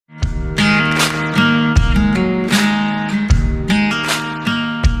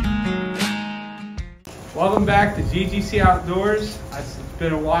Welcome back to GGC Outdoors. It's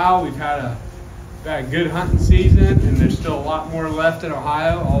been a while. We've had a good hunting season, and there's still a lot more left in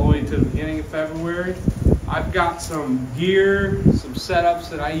Ohio, all the way to the beginning of February. I've got some gear, some setups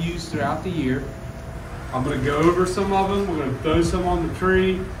that I use throughout the year. I'm going to go over some of them. We're going to throw some on the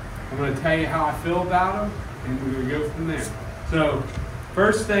tree. I'm going to tell you how I feel about them, and we're going to go from there. So,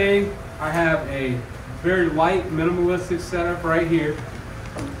 first thing, I have a very light, minimalistic setup right here.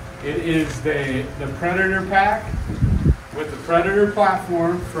 It is the Predator pack with the Predator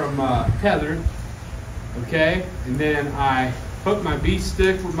platform from Tethrd. Okay, and then I put my beast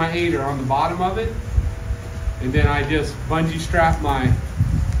stick with my aider on the bottom of it, and then I just bungee strap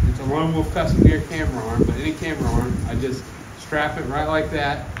it's a Lone Wolf Custom Gear camera arm, but any camera arm, I just strap it right like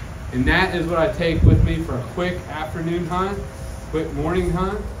that, and that is what I take with me for a quick afternoon hunt, quick morning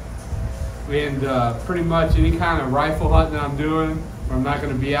hunt, and pretty much any kind of rifle hunt that I'm doing, where I'm not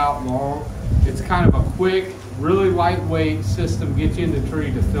going to be out long. It's kind of a quick, really lightweight system, get you in the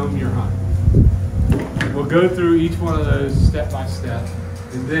tree to film your hunt. We'll go through each one of those step by step.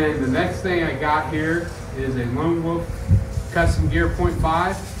 And then the next thing I got here is a Lone Wolf Custom Gear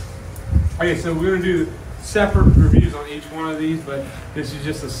 .5. Okay, so we're going to do separate reviews on each one of these, but this is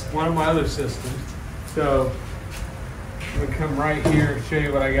just one of my other systems. So I'm going to come right here and show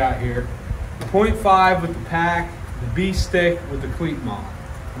you what I got here. The .5 with the pack, the beast stick with the cleat mod.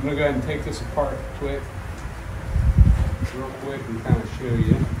 I'm going to go ahead and take this apart real quick and kind of show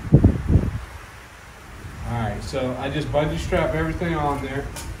you. Alright, so I just bungee strap everything on there.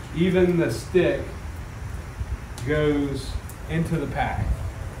 Even the stick goes into the pack.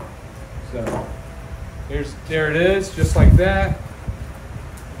 So there it is, just like that.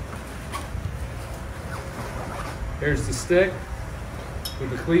 There's the stick with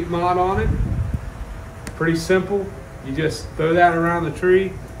the cleat mod on it. Pretty simple. You just throw that around the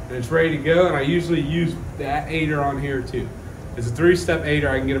tree and it's ready to go. And I usually use that aider on here too. It's a 3-step aider.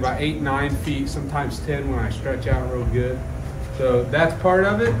 I can get about 8-9 feet, sometimes 10 when I stretch out real good. So that's part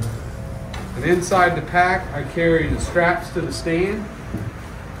of it. And inside the pack, I carry the straps to the stand.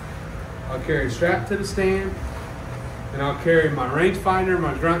 I'll carry a strap to the stand, and I'll carry my rangefinder,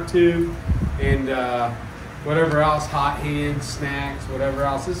 my grunt tube, and whatever else, hot hands, snacks, whatever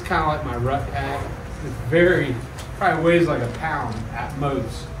else. This is kind of like my rut pack. It's probably weighs like a pound at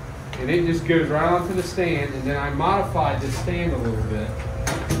most. And it just goes right onto the stand, and then I modified this stand a little bit.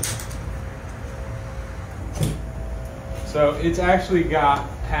 So it's actually got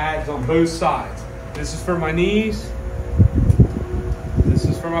pads on both sides. This is for my knees. This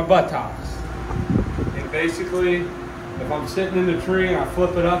is for my buttocks. And basically, if I'm sitting in the tree and I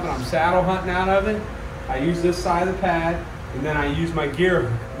flip it up and I'm saddle hunting out of it, I use this side of the pad, and then I use my gear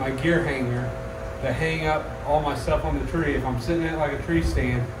hanger to hang up all my stuff on the tree. If I'm sitting in it like a tree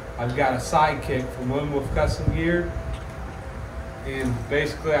stand, I've got a sidekick from Lone Wolf Custom Gear, and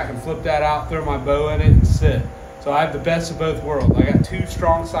basically I can flip that out, throw my bow in it, and sit. So I have the best of both worlds. I got 2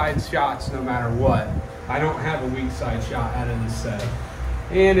 strong side shots no matter what. I don't have a weak side shot out of this setup.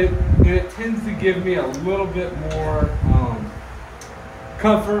 And it tends to give me a little bit more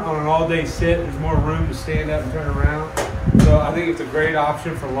comfort on an all-day sit. There's more room to stand up and turn around. So I think it's a great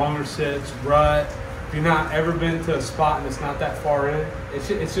option for longer sits, rut. If you've not ever been to a spot and it's not that far in, it's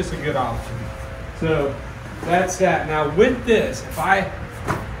just a good option. So that's that. Now with this,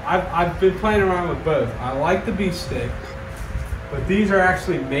 I've been playing around with both. I like the beast stick, but these are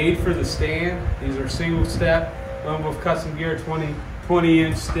actually made for the stand. These are single step Lone Wolf Custom Gear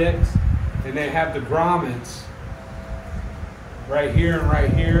 20-inch sticks, and they have the grommets right here and right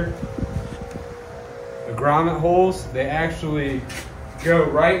here. The grommet holes, they actually go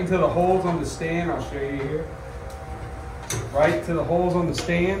right into the holes on the stand. I'll show you here. Right to the holes on the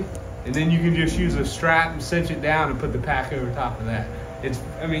stand, and then you can just use a strap and cinch it down and put the pack over top of that.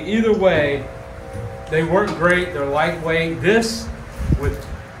 I mean, either way, they work great. They're lightweight. This with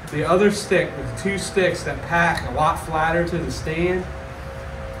the other stick, with the 2 sticks that pack a lot flatter to the stand,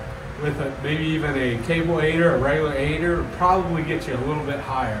 with maybe even a cable aider, a regular aider, will probably get you a little bit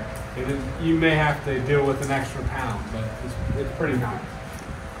higher. And then you may have to deal with an extra pound, but it's pretty nice.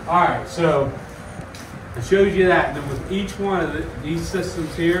 All right, so it shows you that. And then with each one of these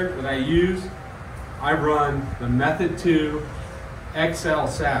systems here that I use, I run the Method 2 XL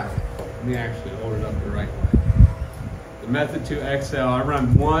saddle. Let me actually hold it up the right way. The Method 2 XL. I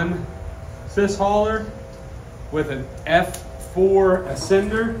run one cis hauler with an F4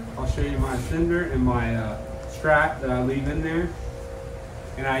 ascender. I'll show you my ascender and my strap that I leave in there.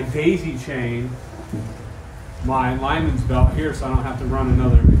 And I daisy chain my lineman's belt here so I don't have to run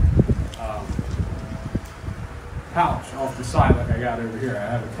another pouch off the side like I got over here.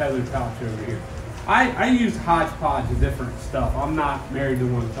 I have a Tethrd pouch over here. I use hodgepodge of different stuff. I'm not married to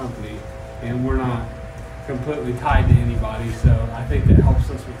one company, and we're not completely tied to anybody, so I think that helps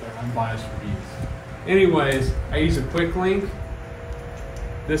us with our unbiased reviews. Anyways, I use a Quick Link.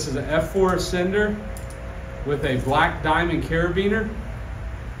 This is an F4 Ascender with a black diamond carabiner,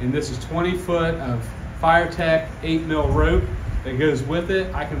 and this is 20 foot of FireTech 8mm rope that goes with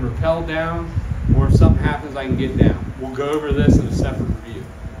it. I can rappel down, or if something happens, I can get down. We'll go over this in a separate review.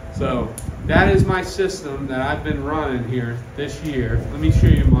 So that is my system that I've been running here this year. Let me show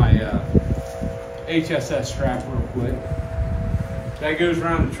you my HSS strap real quick. That goes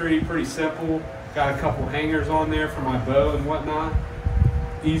around the tree, pretty simple. Got a couple hangers on there for my bow and whatnot.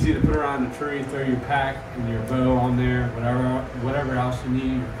 Easy to put around the tree, throw your pack and your bow on there, whatever else you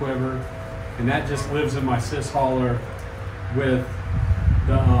need, your quiver. And that just lives in my sys hauler with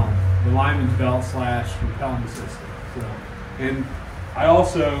the lineman's belt / rappelling system. So, and I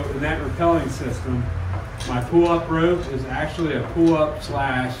also, in that rappelling system, my pull-up rope is actually a pull-up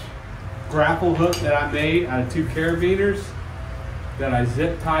 / grapple hook that I made out of 2 carabiners that I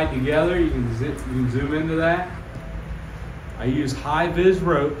zip tied together. You can zoom into that. I use high vis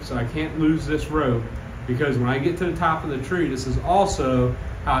rope, so I can't lose this rope, because when I get to the top of the tree, this is also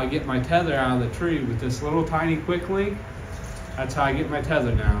how I get my tether out of the tree with this little tiny Quick Link. That's how I get my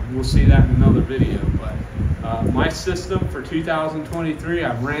tether down. We'll see that in another video. But my system for 2023,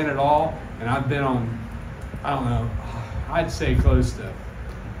 I've ran it all, and I've been on, I don't know, I'd say close to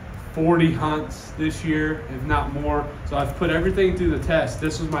 40 hunts this year, if not more. So I've put everything through the test.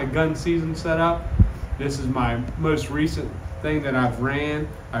 This was my gun season setup. This is my most recent thing that I've ran.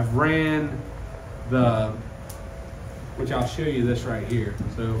 I've ran the, which I'll show you this right here.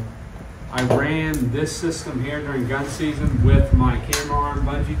 So I ran this system here during gun season with my camera arm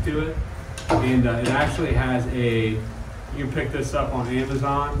bungee to it. And it actually has a, you can pick this up on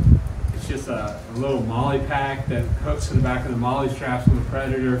Amazon. It's just a little molly pack that hooks to the back of the molly straps on the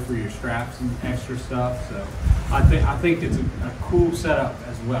Predator for your straps and extra stuff. So I think it's a cool setup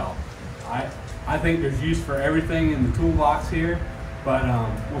as well. I think there's use for everything in the toolbox here, but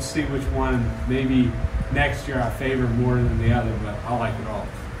we'll see which one maybe next year I favor more than the other, but I like it all.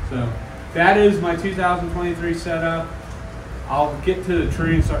 So that is my 2023 setup. I'll get to the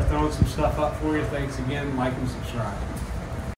tree and start throwing some stuff up for you. Thanks again, like and subscribe.